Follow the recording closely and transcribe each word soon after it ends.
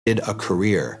A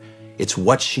career. It's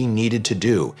what she needed to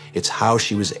do. It's how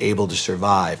she was able to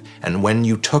survive. And when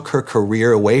you took her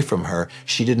career away from her,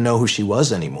 she didn't know who she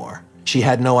was anymore. She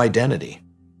had no identity.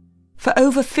 For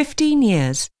over 15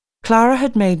 years, Clara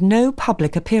had made no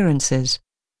public appearances.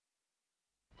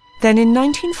 Then in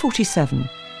 1947,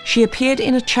 she appeared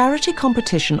in a charity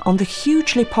competition on the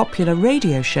hugely popular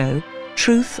radio show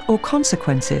Truth or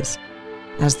Consequences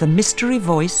as the mystery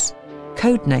voice,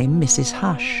 codename Mrs.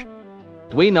 Hush.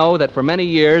 We know that for many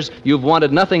years you've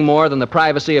wanted nothing more than the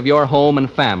privacy of your home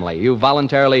and family. You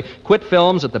voluntarily quit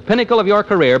films at the pinnacle of your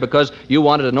career because you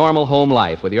wanted a normal home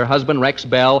life. With your husband, Rex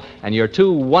Bell, and your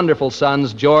two wonderful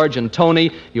sons, George and Tony,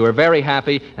 you were very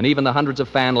happy, and even the hundreds of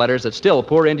fan letters that still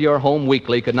pour into your home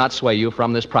weekly could not sway you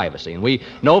from this privacy. And we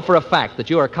know for a fact that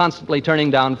you are constantly turning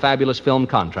down fabulous film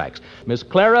contracts. Miss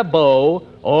Clara Bow,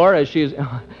 or as she's...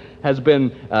 has been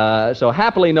so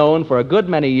happily known for a good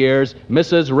many years,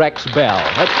 Mrs. Rex Bell.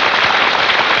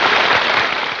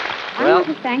 I want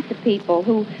to thank the people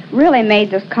who really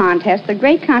made this contest the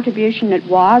great contribution it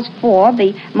was for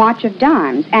the March of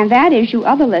Dimes, and that is you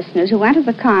other listeners who entered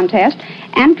the contest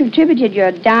and contributed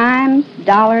your dimes,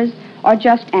 dollars, or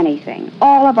just anything.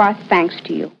 All of our thanks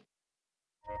to you.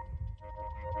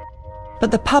 But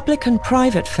the public and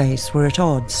private face were at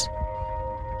odds.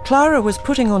 Clara was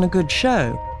putting on a good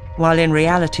show, while in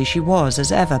reality she was,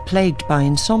 as ever, plagued by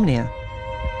insomnia.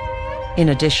 In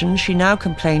addition, she now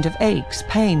complained of aches,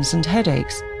 pains, and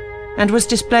headaches, and was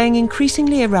displaying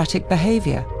increasingly erratic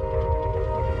behavior.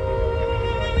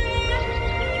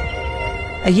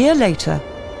 A year later,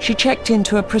 she checked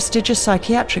into a prestigious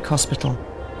psychiatric hospital,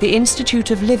 the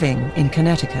Institute of Living in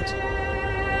Connecticut.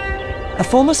 A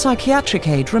former psychiatric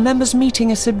aide remembers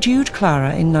meeting a subdued Clara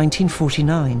in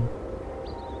 1949.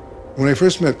 When I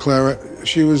first met Clara,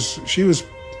 she was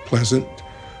pleasant,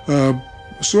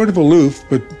 sort of aloof,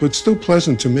 but still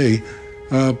pleasant to me.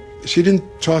 She didn't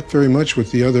talk very much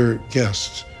with the other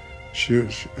guests.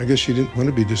 I guess she didn't want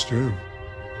to be disturbed.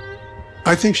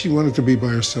 I think she wanted to be by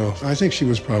herself. I think she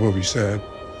was probably sad.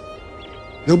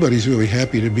 Nobody's really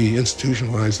happy to be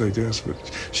institutionalized like this, but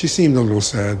she seemed a little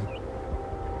sad.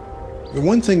 The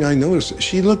one thing I noticed,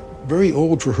 she looked very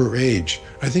old for her age.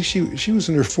 I think she was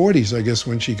in her 40s, I guess,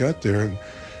 when she got there, and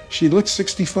she looked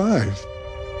 65.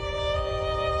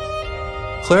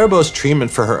 Clara Bow's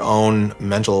treatment for her own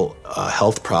mental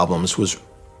health problems was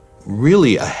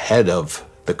really ahead of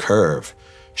the curve.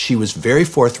 She was very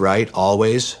forthright,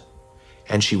 always,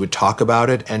 and she would talk about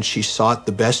it, and she sought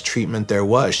the best treatment there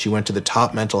was. She went to the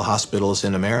top mental hospitals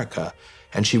in America,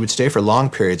 and she would stay for long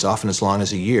periods, often as long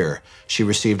as a year. She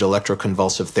received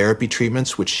electroconvulsive therapy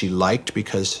treatments, which she liked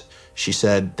because she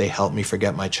said, they helped me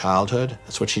forget my childhood.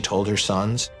 That's what she told her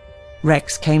sons.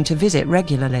 Rex came to visit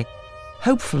regularly,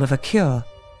 hopeful of a cure.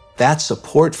 That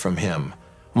support from him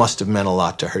must have meant a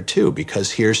lot to her too,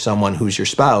 because here's someone who's your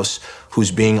spouse,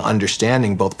 who's being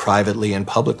understanding both privately and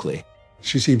publicly.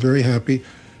 She seemed very happy,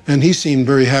 and he seemed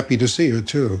very happy to see her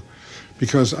too,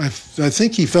 because I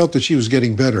think he felt that she was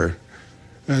getting better.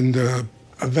 And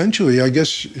eventually, I guess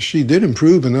she did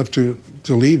improve enough to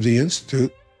leave the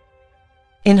Institute.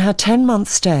 In her 10-month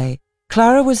stay,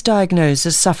 Clara was diagnosed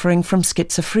as suffering from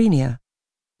schizophrenia.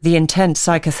 The intense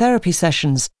psychotherapy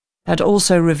sessions had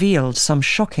also revealed some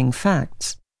shocking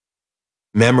facts.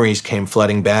 Memories came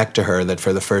flooding back to her that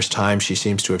for the first time she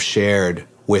seems to have shared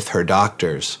with her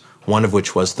doctors, one of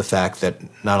which was the fact that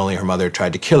not only her mother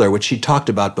tried to kill her, which she talked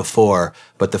about before,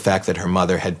 but the fact that her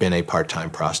mother had been a part-time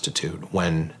prostitute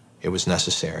when it was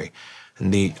necessary.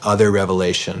 And the other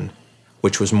revelation,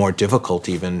 which was more difficult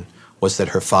even, was that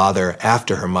her father,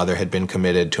 after her mother had been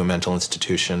committed to a mental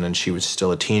institution and she was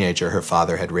still a teenager, her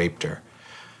father had raped her.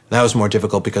 And that was more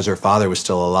difficult because her father was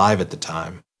still alive at the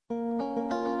time.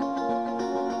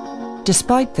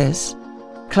 Despite this,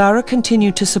 Clara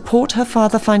continued to support her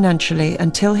father financially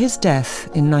until his death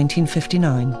in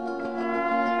 1959.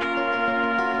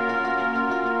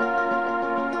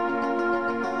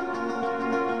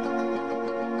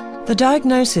 The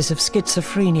diagnosis of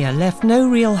schizophrenia left no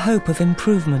real hope of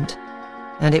improvement,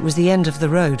 and it was the end of the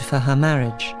road for her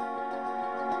marriage.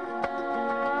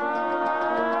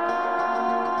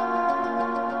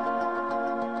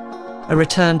 A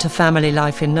return to family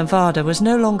life in Nevada was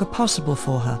no longer possible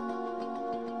for her.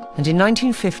 And in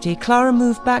 1950, Clara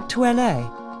moved back to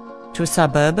LA, to a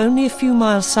suburb only a few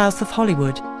miles south of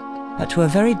Hollywood, but to a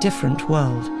very different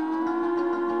world.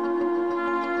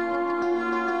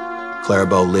 Clara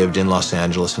Bow lived in Los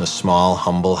Angeles in a small,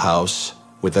 humble house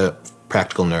with a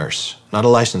practical nurse. Not a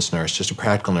licensed nurse, just a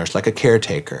practical nurse, like a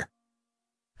caretaker.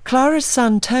 Clara's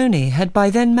son, Tony, had by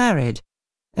then married,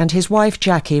 And his wife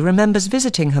Jackie remembers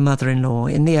visiting her mother-in-law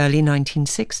in the early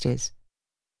 1960s.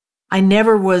 I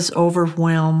never was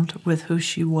overwhelmed with who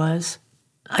she was.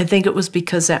 I think it was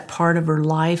because that part of her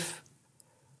life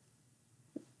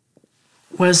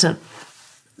wasn't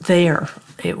there.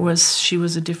 She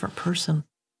was a different person.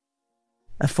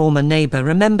 A former neighbour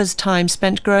remembers time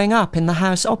spent growing up in the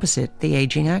house opposite the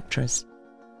aging actress.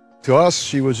 To us,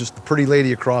 she was just a pretty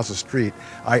lady across the street.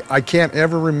 I can't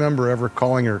ever remember ever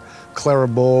calling her Clara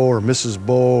Bow or Mrs.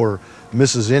 Bow or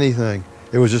Mrs. anything.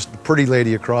 It was just a pretty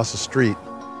lady across the street.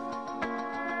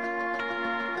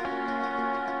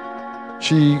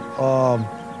 She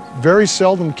very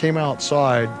seldom came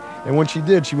outside, and when she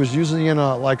did, she was usually in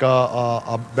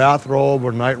a bathrobe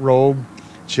or night robe.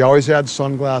 She always had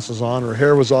sunglasses on. Her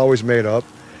hair was always made up.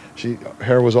 Her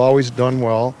hair was always done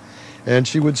well, and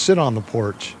she would sit on the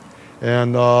porch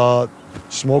and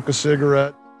smoke a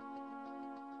cigarette.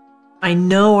 I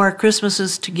know our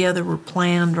Christmases together were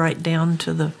planned right down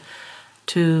to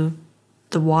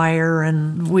the wire,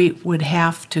 and we would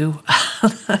have to.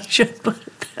 I should put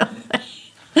it that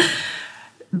way.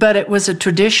 But it was a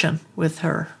tradition with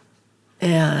her,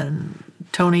 and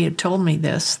Tony had told me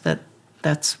this,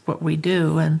 that's what we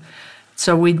do, and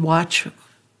so we'd watch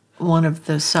one of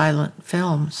the silent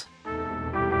films.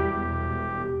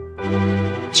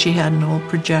 She had an old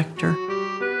projector.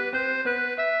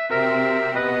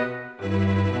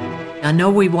 I know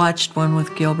we watched one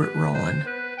with Gilbert Roland.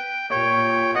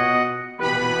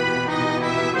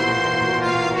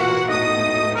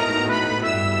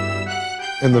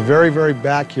 In the very, very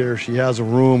back here, she has a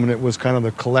room, and it was kind of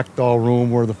the collect-all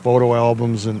room where the photo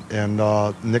albums and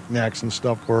knickknacks and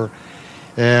stuff were.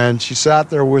 And she sat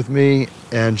there with me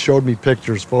and showed me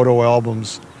pictures, photo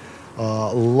albums,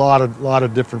 a lot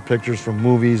of different pictures from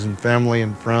movies and family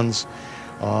and friends.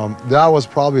 That was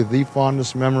probably the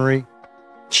fondest memory.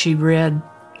 She read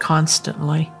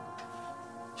constantly.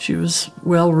 She was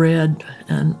well-read,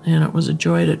 and it was a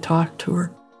joy to talk to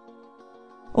her.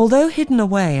 Although hidden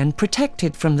away and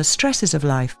protected from the stresses of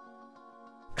life,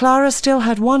 Clara still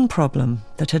had one problem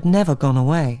that had never gone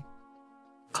away.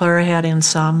 Clara had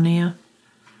insomnia.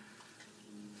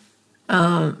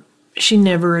 She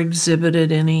never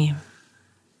exhibited any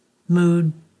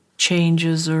mood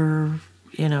changes or,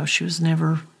 she was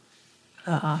never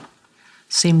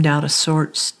seemed out of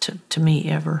sorts to me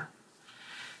ever.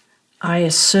 I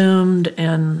assumed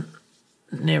and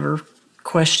never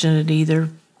questioned it either,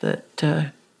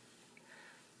 that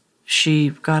she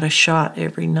got a shot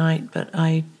every night, but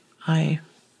I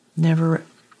never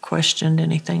questioned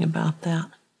anything about that.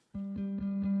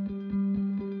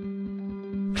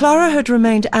 Clara had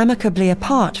remained amicably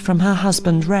apart from her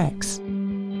husband Rex.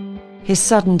 His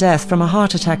sudden death from a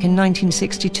heart attack in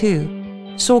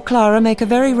 1962 saw Clara make a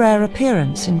very rare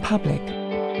appearance in public.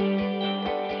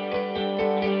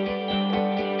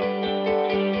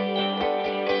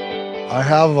 I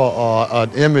have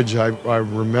an image I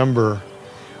remember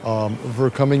of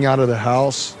her coming out of the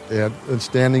house and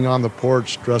standing on the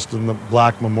porch dressed in the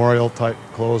black memorial-type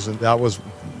clothes, and that was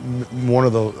one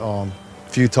of the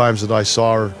few times that I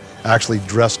saw her actually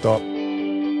dressed up.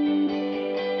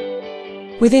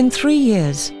 Within 3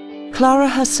 years, Clara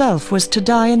herself was to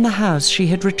die in the house she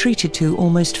had retreated to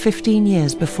almost 15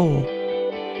 years before.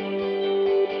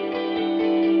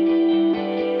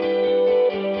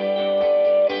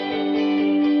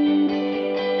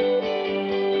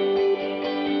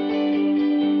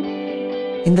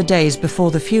 In the days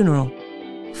before the funeral,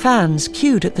 fans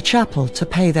queued at the chapel to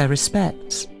pay their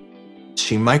respects.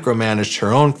 She micromanaged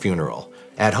her own funeral.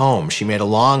 At home, she made a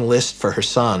long list for her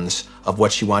sons of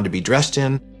what she wanted to be dressed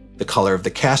in, the color of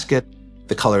the casket,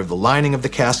 the color of the lining of the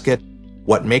casket,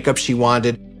 what makeup she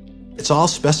wanted. It's all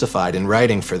specified in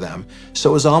writing for them,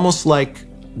 so it was almost like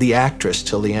the actress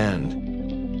till the end.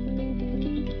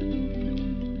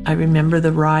 I remember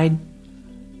the ride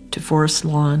to Forest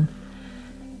Lawn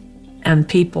and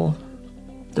people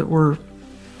that were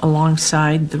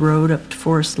alongside the road up to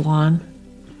Forest Lawn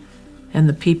and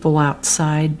the people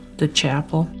outside the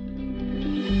chapel.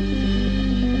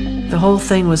 The whole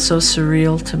thing was so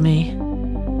surreal to me.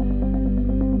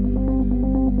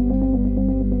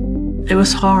 It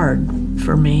was hard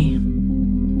for me.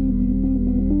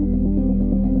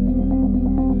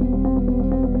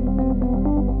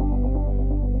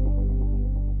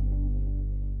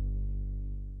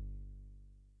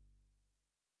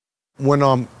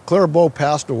 When Clara Bow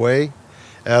passed away,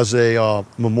 as a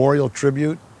memorial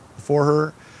tribute for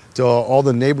her, to all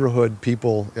the neighborhood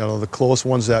people, the close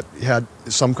ones that had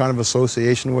some kind of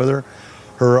association with her,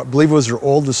 I believe it was her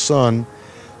oldest son,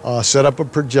 set up a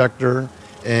projector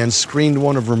and screened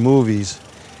one of her movies.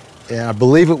 and I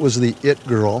believe it was the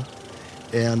It-Girl.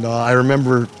 And I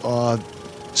remember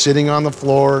sitting on the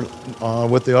floor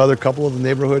with the other couple of the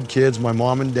neighborhood kids, my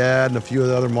mom and dad, and a few of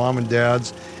the other mom and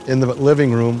dads in the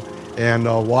living room, and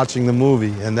watching the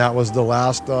movie. And that was the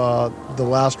last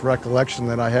recollection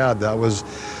that I had. That was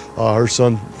her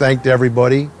son thanked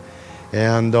everybody,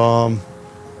 and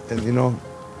you know,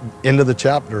 end of the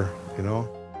chapter, you know.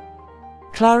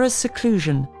 Clara's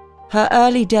seclusion, her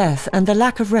early death, and the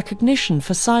lack of recognition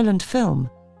for silent film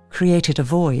created a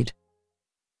void.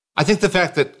 I think the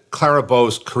fact that Clara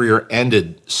Bow's career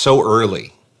ended so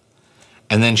early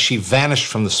and then she vanished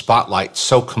from the spotlight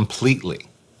so completely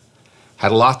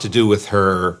had a lot to do with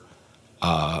her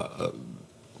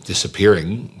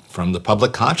disappearing from the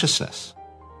public consciousness.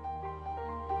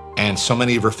 And so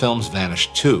many of her films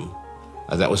vanished too.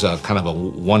 That was a kind of a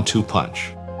 1-2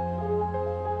 punch.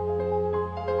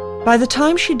 By the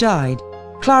time she died,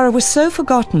 Clara was so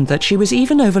forgotten that she was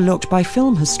even overlooked by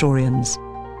film historians.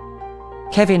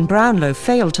 Kevin Brownlow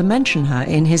failed to mention her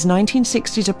in his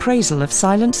 1960s appraisal of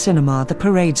silent cinema, The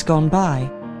Parade's Gone By,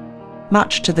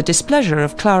 much to the displeasure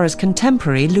of Clara's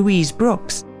contemporary Louise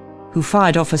Brooks, who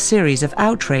fired off a series of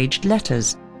outraged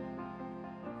letters.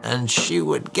 And she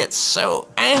would get so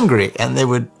angry, and they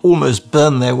would almost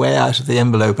burn their way out of the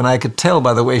envelope, and I could tell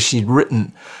by the way she'd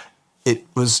written, it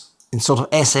was in sort of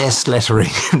SS lettering,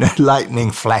 you know,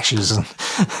 lightning flashes,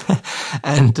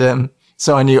 and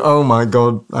so I knew, oh my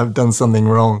God, I've done something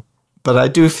wrong. But I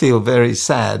do feel very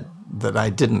sad that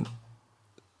I didn't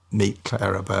meet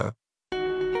Clara Bow.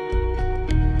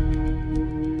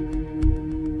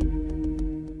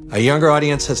 A younger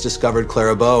audience has discovered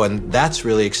Clara Bow, and that's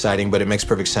really exciting, but it makes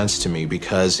perfect sense to me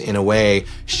because, in a way,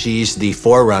 she's the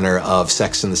forerunner of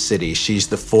Sex and the City. She's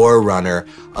the forerunner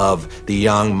of the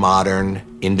young, modern,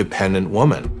 independent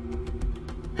woman.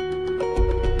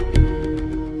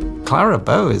 Clara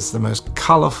Bow is the most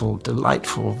colourful,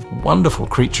 delightful, wonderful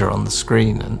creature on the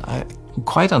screen, and I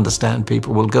quite understand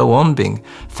people will go on being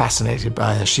fascinated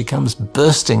by her. She comes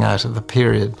bursting out of the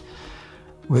period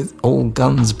with all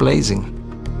guns blazing.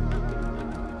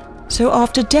 So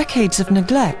after decades of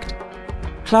neglect,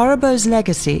 Clara Bow's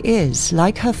legacy is,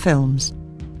 like her films,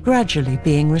 gradually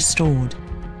being restored.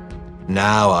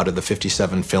 Now, out of the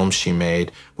 57 films she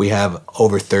made, we have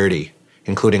over 30,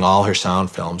 including all her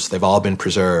sound films. They've all been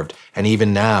preserved. And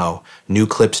even now, new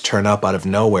clips turn up out of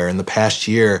nowhere. In the past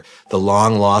year, the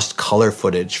long-lost color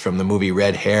footage from the movie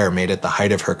Red Hair made at the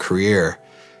height of her career,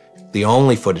 the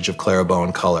only footage of Clara Bow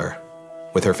in color,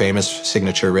 with her famous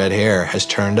signature red hair, has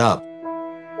turned up.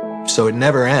 So it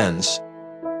never ends.